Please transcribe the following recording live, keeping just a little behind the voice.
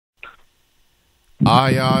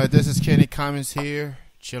Hi, y'all. This is Kenny Cummins here,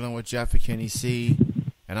 chilling with Jeff and Kenny C.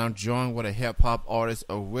 And I'm joined with a hip hop artist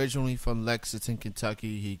originally from Lexington,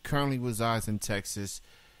 Kentucky. He currently resides in Texas.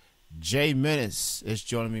 Jay Menace is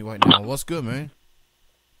joining me right now. What's good, man?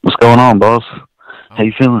 What's going on, boss? How I'm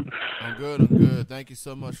you feeling? I'm good. I'm good. Thank you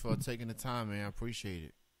so much for taking the time, man. I appreciate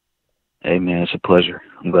it. Hey, man, it's a pleasure.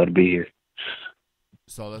 I'm glad to be here.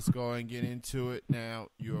 So let's go and get into it now.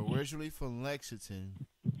 You're originally from Lexington,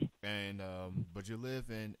 and but you live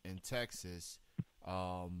in Texas.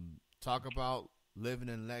 Talk about living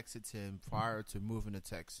in Lexington prior to moving to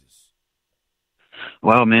Texas.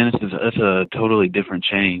 Wow, man, it's a totally different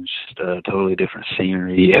change. It's a totally different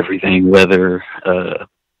scenery, everything, weather.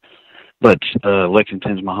 But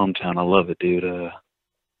Lexington's my hometown. I love it, dude. I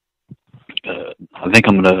think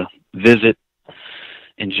I'm gonna visit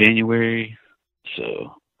in January,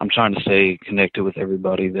 so I'm trying to stay connected with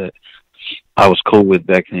everybody that I was cool with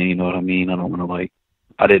back then. You know what I mean? I don't want to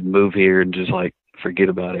I didn't move here and just forget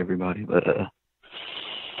about everybody, but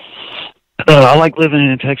I like living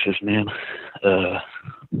in Texas, man. Uh,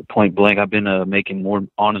 Point blank, I've been making more.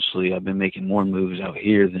 Honestly, I've been making more moves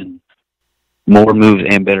and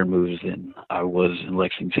better moves than I was in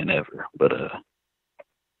Lexington ever. But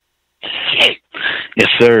yes,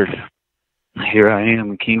 sir. Here I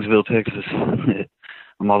am in Kingsville, Texas.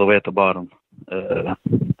 I'm all the way at the bottom,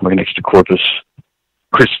 right next to Corpus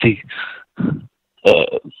Christi.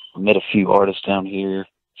 I met a few artists down here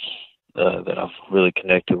that I've really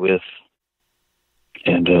connected with,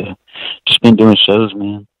 and just been doing shows,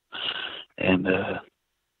 man. And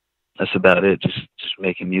that's about it. Just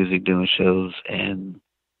making music, doing shows, and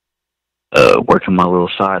working my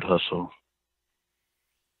little side hustle.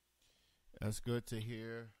 That's good to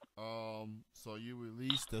hear. So you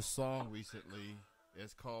released a song recently.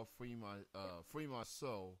 It's called Free My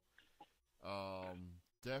Soul.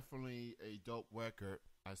 Definitely a dope record.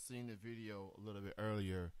 I seen the video a little bit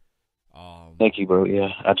earlier. Thank you, bro. Yeah,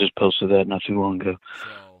 I just posted that not too long ago.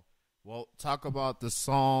 So, well, talk about the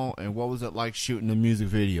song and what was it like shooting the music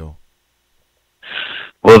video.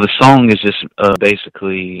 Well, the song is just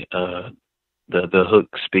basically the hook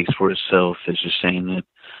speaks for itself. It's just saying that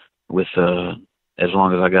with as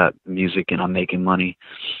long as I got music and I'm making money,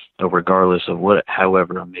 regardless of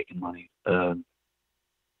however I'm making money,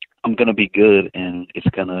 I'm gonna be good, and it's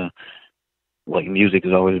gonna music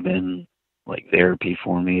has always been therapy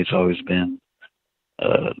for me. It's always been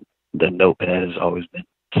the notepad has always been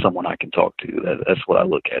someone I can talk to. That's what I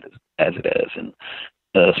look at as it as, and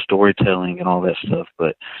storytelling and all that stuff.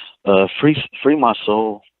 But free my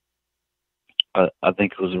soul. I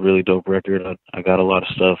think it was a really dope record. I got a lot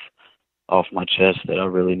of stuff off my chest that I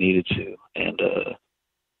really needed to, and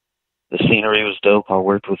the scenery was dope. I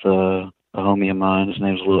worked with a homie of mine. His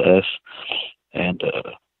name's Lil S, and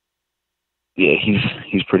yeah,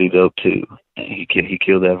 he's pretty dope too. And he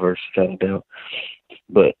killed that verse without a doubt.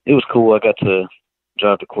 But it was cool. I got to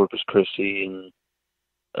drive to Corpus Christi and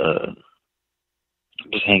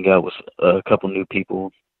just hang out with a couple new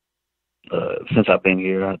people. Since I've been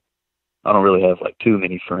here, I don't really have too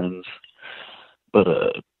many friends, but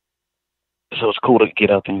so it's cool to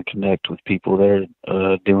get out there and connect with people that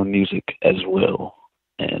are doing music as well.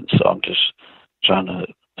 And so I'm just trying to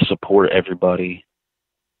support everybody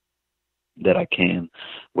that I can,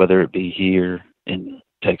 whether it be here in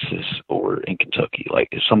Texas or in Kentucky.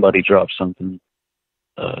 If somebody drops something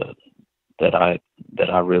that I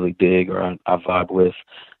really dig or I vibe with,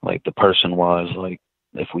 the person wise,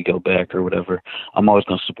 if we go back or whatever, I'm always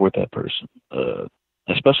gonna support that person,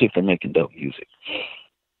 especially if they're making dope music.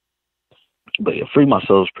 But yeah, Free My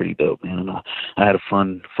Soul is pretty dope, man. And I had a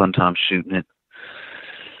fun time shooting it,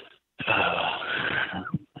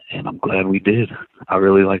 and I'm glad we did. I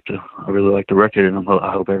really like the record, and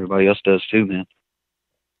I hope everybody else does too, man.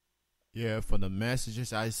 Yeah, for the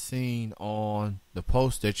messages I seen on the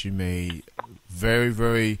post that you made, very,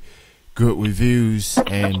 very good reviews.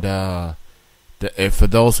 And if for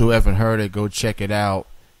those who haven't heard it, go check it out.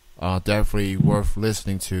 Definitely worth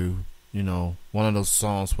listening to. You know, one of those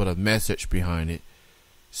songs with a message behind it.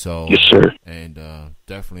 So, yes, sir. And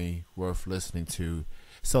definitely worth listening to.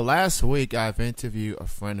 So last week I've interviewed a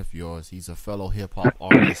friend of yours. He's a fellow hip hop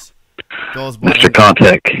artist. Goes by Mr.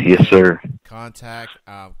 Contact, yes, sir. Contact.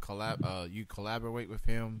 You collaborate with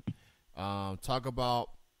him. Talk about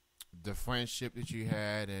the friendship that you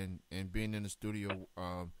had and being in the studio,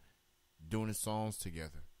 doing the songs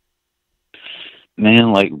together.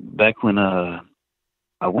 Man, back when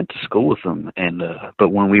I went to school with him, and but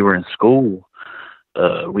when we were in school,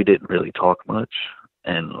 we didn't really talk much,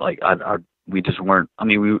 and we just weren't. I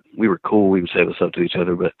mean, we were cool. We would say what's up to each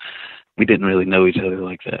other, but we didn't really know each other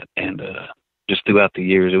like that. And just throughout the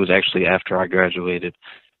years. It was actually after I graduated.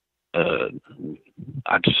 Uh,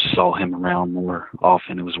 I just saw him around more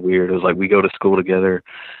often. It was weird. It was like we go to school together,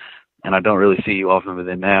 and I don't really see you often. But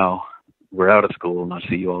then now we're out of school, and I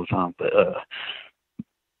see you all the time. But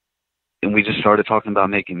and we just started talking about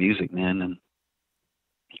making music, man.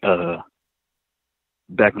 And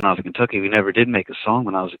back when I was in Kentucky, we never did make a song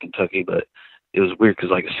when I was in Kentucky, but it was weird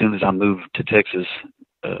because like as soon as I moved to Texas,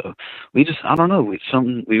 we just I don't know,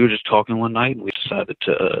 we were just talking one night and we decided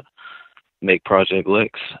to make Project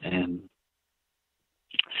Lex, and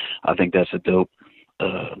I think that's a dope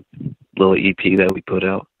little EP that we put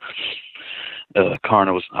out. I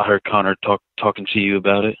heard Connor talking to you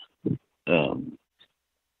about it.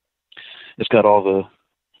 It's got all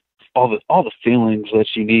the feelings that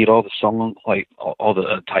you need, all the song, like all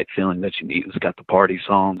the type feeling that you need. It's got the party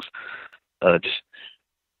songs, just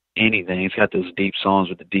anything. It's got those deep songs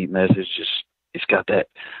with the deep message. Just it's got that.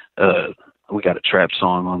 We got a trap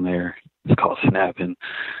song on there. It's called Snapping.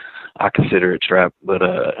 I consider it trap, but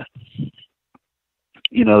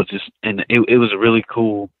it was really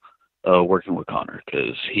cool working with Connor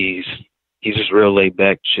because he's just real laid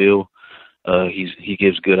back, chill. He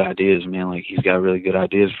gives good ideas, man. Like he's got really good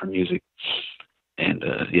ideas for music, and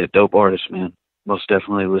yeah, dope artist, man. Most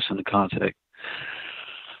definitely listen to Contact.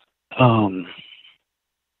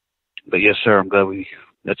 But yes, sir. I'm glad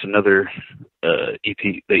that's another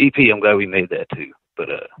EP. The EP. I'm glad we made that too. But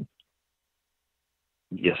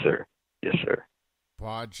yes, sir. Yes, sir.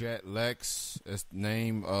 Project Lex is the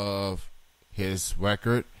name of his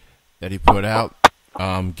record that he put out.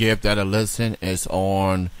 Give that a listen. It's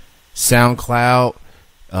on SoundCloud,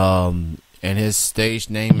 and his stage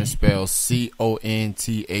name is spelled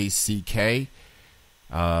Contack.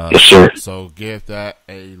 Yes, sir. So give that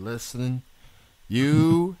a listen.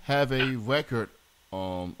 You have a record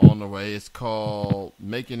on the way. It's called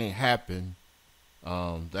Making It Happen.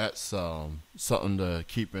 That's something to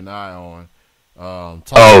keep an eye on.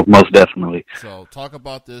 Most definitely. So talk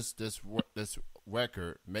about this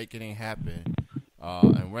record, Making It Happen,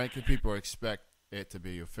 and when can people expect it to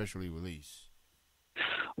be officially released?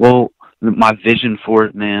 Well, my vision for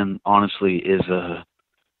it, man, honestly, is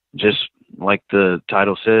just like the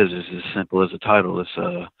title says, is as simple as the title. It's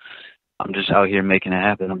I'm just out here making it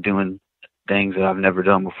happen. I'm doing things that I've never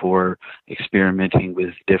done before, experimenting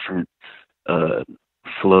with different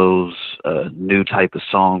flows, new type of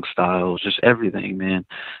song styles, just everything, man.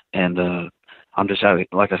 And I'm just out,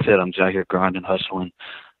 like I said, I'm just out here grinding, hustling,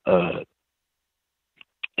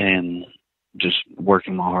 and just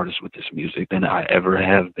working my hardest with this music than I ever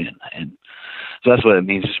have been. And so that's what it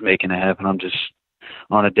means, just making it happen. I'm just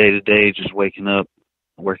on a day-to-day, just waking up,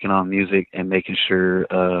 working on music, and making sure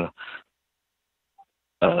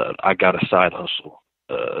I got a side hustle.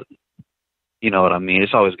 You know what I mean?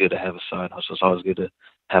 It's always good to have a side hustle. It's always good to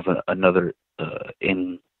have another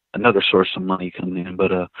source of money coming in.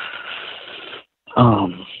 But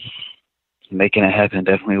making it happen,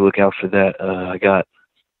 definitely look out for that.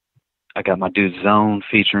 I got my dude Zone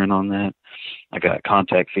featuring on that. I got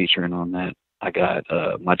Contact featuring on that. I got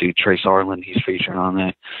my dude Trace Arlen, he's featuring on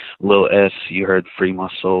that. Lil S, you heard Free My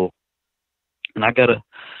Soul. And I got a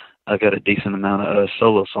decent amount of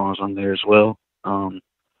solo songs on there as well.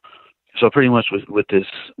 So pretty much with this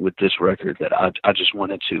record that I just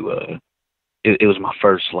wanted to it was my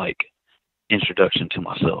first like introduction to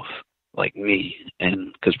myself, like me,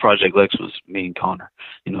 and because Project Lex was me and Connor,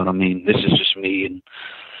 you know what I mean? This is just me, and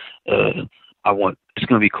it's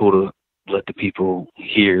gonna be cool to let the people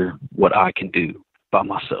hear what I can do by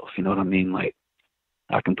myself, you know what I mean? Like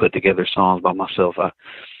I can put together songs by myself. I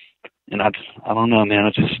don't know,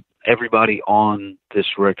 man. Everybody on this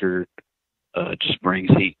record just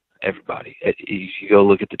brings heat. Everybody. If you go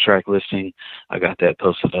look at the track listing, I got that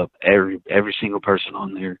posted up. Every single person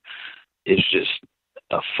on there is just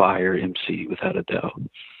a fire MC without a doubt.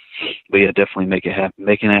 But yeah, definitely make it happen.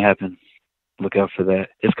 Making it happen. Look out for that.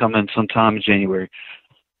 It's coming sometime in January.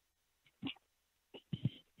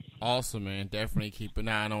 Awesome, man. Definitely keep an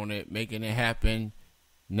eye on it. Making it happen.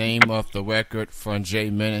 Name of the record from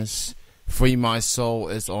Jay Menace. Free My Soul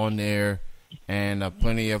is on there, and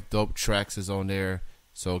plenty of dope tracks is on there.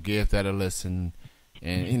 So give that a listen.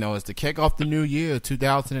 And, it's to kick off the new year,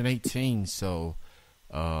 2018. So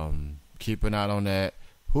keep an eye on that.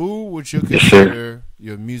 Who would you consider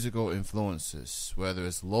your musical influences, whether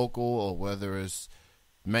it's local or whether it's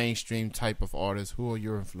mainstream type of artists? Who are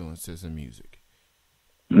your influences in music?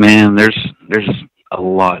 Man, there's a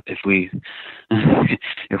lot. If we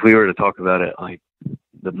were to talk about it, like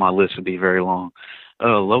my list would be very long.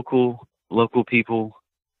 Local people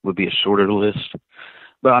would be a shorter list.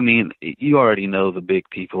 But I mean, you already know the big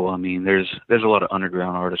people. I mean, there's a lot of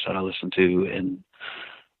underground artists that I listen to, and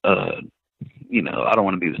uh, I don't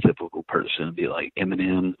want to be the typical person and be like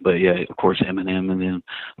Eminem, but yeah, of course Eminem, and then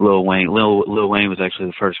Lil Wayne. Lil Wayne was actually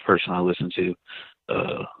the first person I listened to.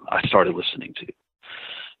 I started listening to,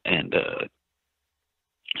 and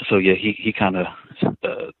so yeah, he kind of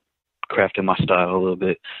crafted my style a little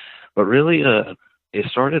bit. But really, it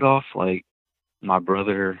started off like my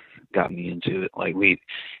brother got me into it. Like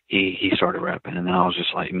he started rapping, and then I was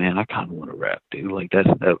just like, man, I kind of want to rap, dude. Like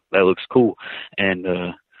that looks cool, and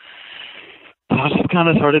I just kind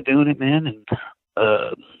of started doing it, man. And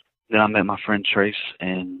then I met my friend Trace,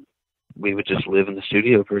 and we would just live in the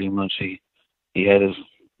studio pretty much. He had his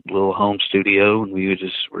little home studio, and we would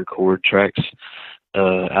just record tracks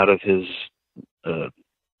out of his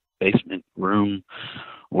basement room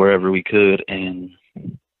wherever we could, and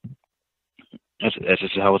that's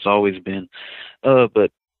just how it's always been. But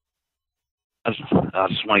I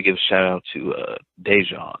just want to give a shout out to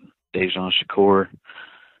Dejan Shakur.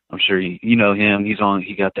 I'm sure you know him. He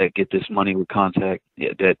got that Get This Money with Contact.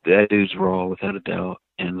 Yeah, that dude's raw without a doubt.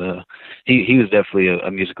 And he was definitely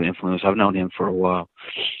a musical influence. I've known him for a while.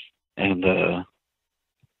 And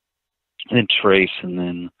then Trace, and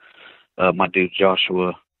then my dude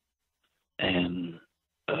Joshua, and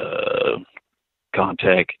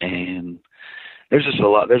Contact, and there's a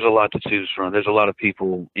lot to choose from. There's a lot of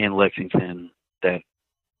people in Lexington that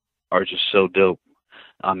are just so dope.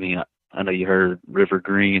 I mean, I know you heard River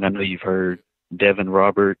Green. I know you've heard Devin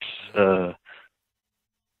Roberts. Who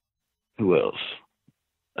else?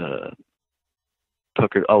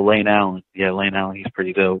 Tucker. Oh, Lane Allen. Yeah, Lane Allen. He's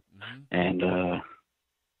pretty dope. Mm-hmm. And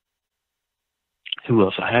who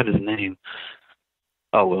else? I had his name.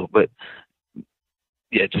 Oh well, but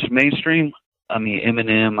yeah, just mainstream. I mean,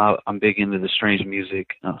 Eminem. I'm big into the strange music.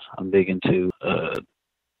 I'm big into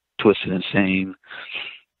Twisted Insane.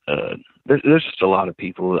 There's just a lot of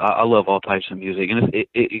people. I love all types of music, and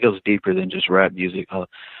it goes deeper than just rap music. I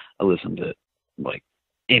listen to like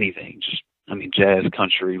anything. Just jazz,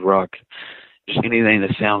 country, rock, just anything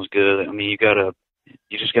that sounds good. I mean, you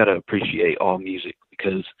just gotta appreciate all music,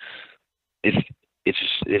 because this is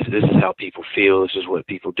how people feel. This is what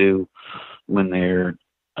people do when they're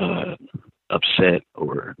upset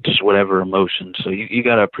or just whatever emotion. So you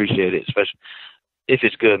gotta appreciate it, especially if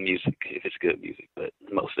it's good music. But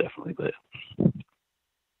most definitely. But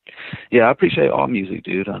yeah, I appreciate all music,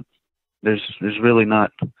 dude. There's really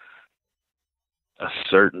not a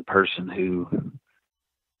certain person who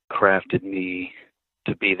crafted me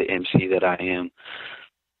to be the MC that I am.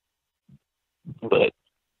 But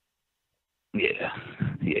yeah.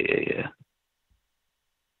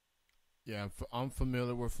 Yeah, I'm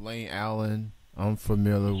familiar with Lane Allen. I'm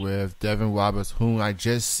familiar with Devin Roberts, whom I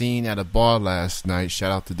just seen at a bar last night.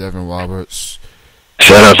 Shout out to Devin Roberts.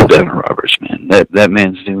 Shout out to Devin Roberts, man. That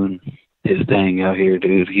man's doing his thing out here,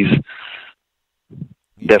 dude. He's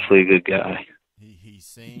definitely a good guy. He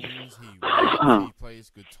sings, he raps, he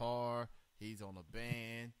plays guitar, he's on a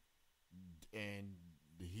band, and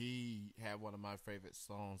he had one of my favorite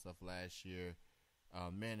songs of last year.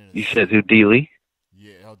 Menace. You said who, D. Lee?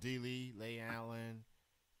 Yeah, D. Lee, Lay Allen.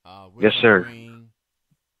 Yes, sir. Green.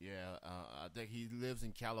 Yeah, I think he lives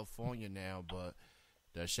in California now, but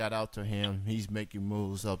shout out to him. He's making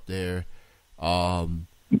moves up there.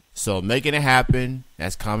 So Making It Happen,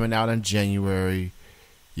 that's coming out in January.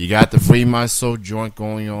 You got the Free My Soul joint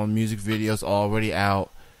going on. Music videos already out.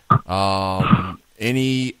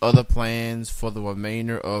 Any other plans for the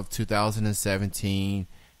remainder of 2017?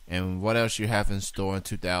 And what else you have in store in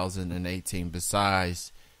 2018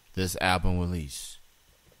 besides this album release?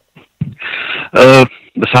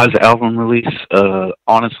 Besides the album release,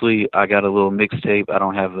 honestly, I got a little mixtape. I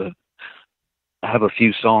have a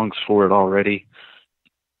few songs for it already,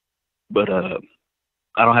 but I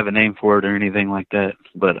don't have a name for it or anything like that.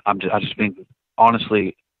 But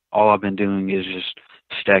honestly, all I've been doing is just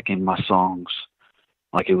stacking my songs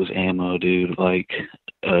like it was ammo, dude.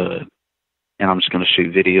 And I'm just gonna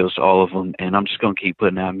shoot videos to all of them, and I'm just gonna keep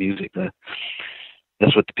putting out music.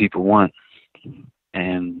 That's what the people want.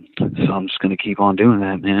 And so I'm just going to keep on doing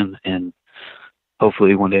that, man. And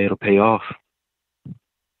hopefully one day it'll pay off.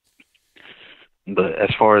 But as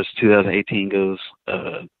far as 2018 goes,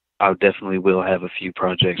 I definitely will have a few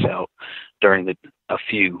projects out probably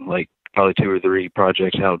 2 or 3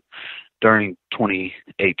 projects out during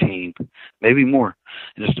 2018. Maybe more.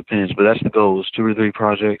 It just depends. But that's the goal, is 2 or 3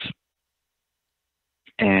 projects.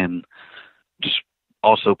 And just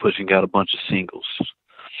also pushing out a bunch of singles.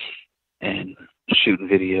 And shooting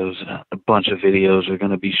videos. A bunch of videos are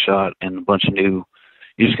going to be shot, and a bunch of you're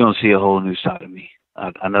just going to see a whole new side of me.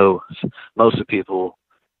 I know most of the people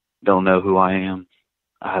don't know who I am.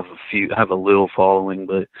 I have a little following,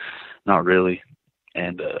 but not really.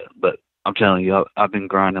 And but I'm telling you, I've been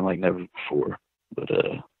grinding like never before. But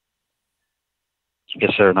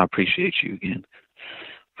yes, sir, and I appreciate you again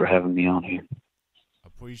for having me on here.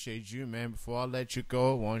 Appreciate you, man. Before I let you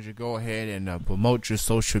go, why don't you go ahead and promote your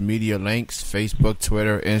social media links: Facebook,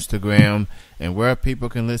 Twitter, Instagram, and where people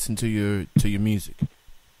can listen to your music.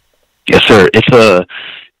 Yes, sir. It's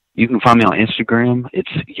you can find me on Instagram.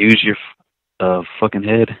 It's use your fucking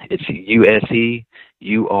head. It's USEURFKINHEAD.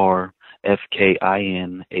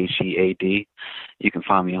 You can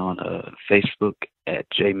find me on Facebook at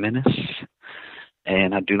Jay Menace,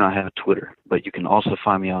 and I do not have a Twitter, but you can also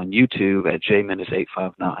find me on YouTube at Jay Menace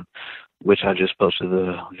 859, which I just posted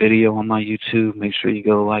a video on my YouTube. Make sure you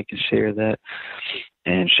go like and share that,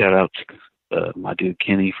 and shout out to my dude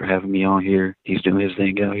Kenny for having me on here. He's doing his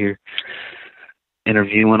thing out here,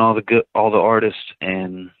 interviewing all the artists,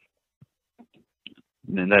 and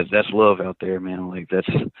that's love out there, man. Like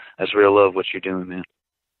that's real love what you're doing, man.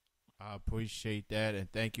 I appreciate that,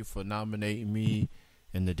 and thank you for nominating me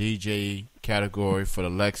in the DJ category for the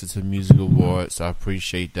Lexington Music Awards. I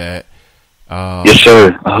appreciate that. Yes,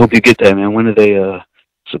 sir. I hope you get that, man. When are they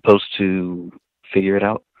supposed to figure it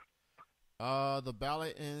out? The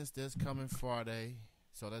ballot ends this coming Friday,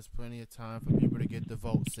 so there's plenty of time for people to get the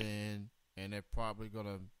votes in, and they're probably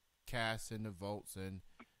gonna cast in the votes and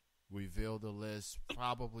reveal the list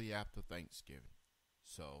probably after Thanksgiving.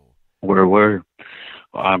 So Word.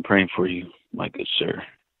 Well, I'm praying for you, my good sir.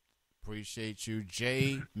 Appreciate you.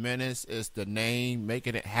 Jay Menace is the name.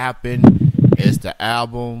 Making It Happen is the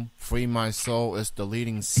album. Free My Soul is the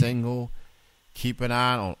leading single. Keep an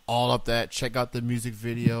eye on all of that. Check out the music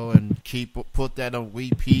video and put that on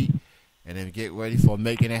repeat. And then get ready for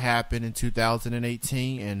Making It Happen in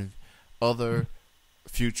 2018 and other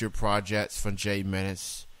future projects from Jay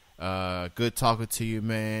Menace. Good talking to you,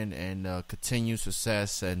 man, and continued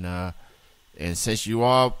success. And since you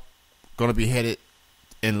are going to be headed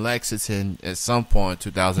in Lexington at some point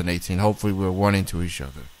in 2018, hopefully we're running to each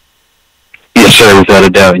other. Yes, sir, without a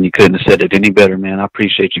doubt, and you couldn't have said it any better, man. I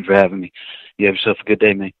appreciate you for having me. You have yourself a good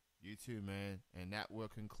day, man. You too, man. And that will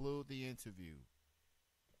conclude the interview.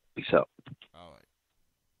 Peace out. All right.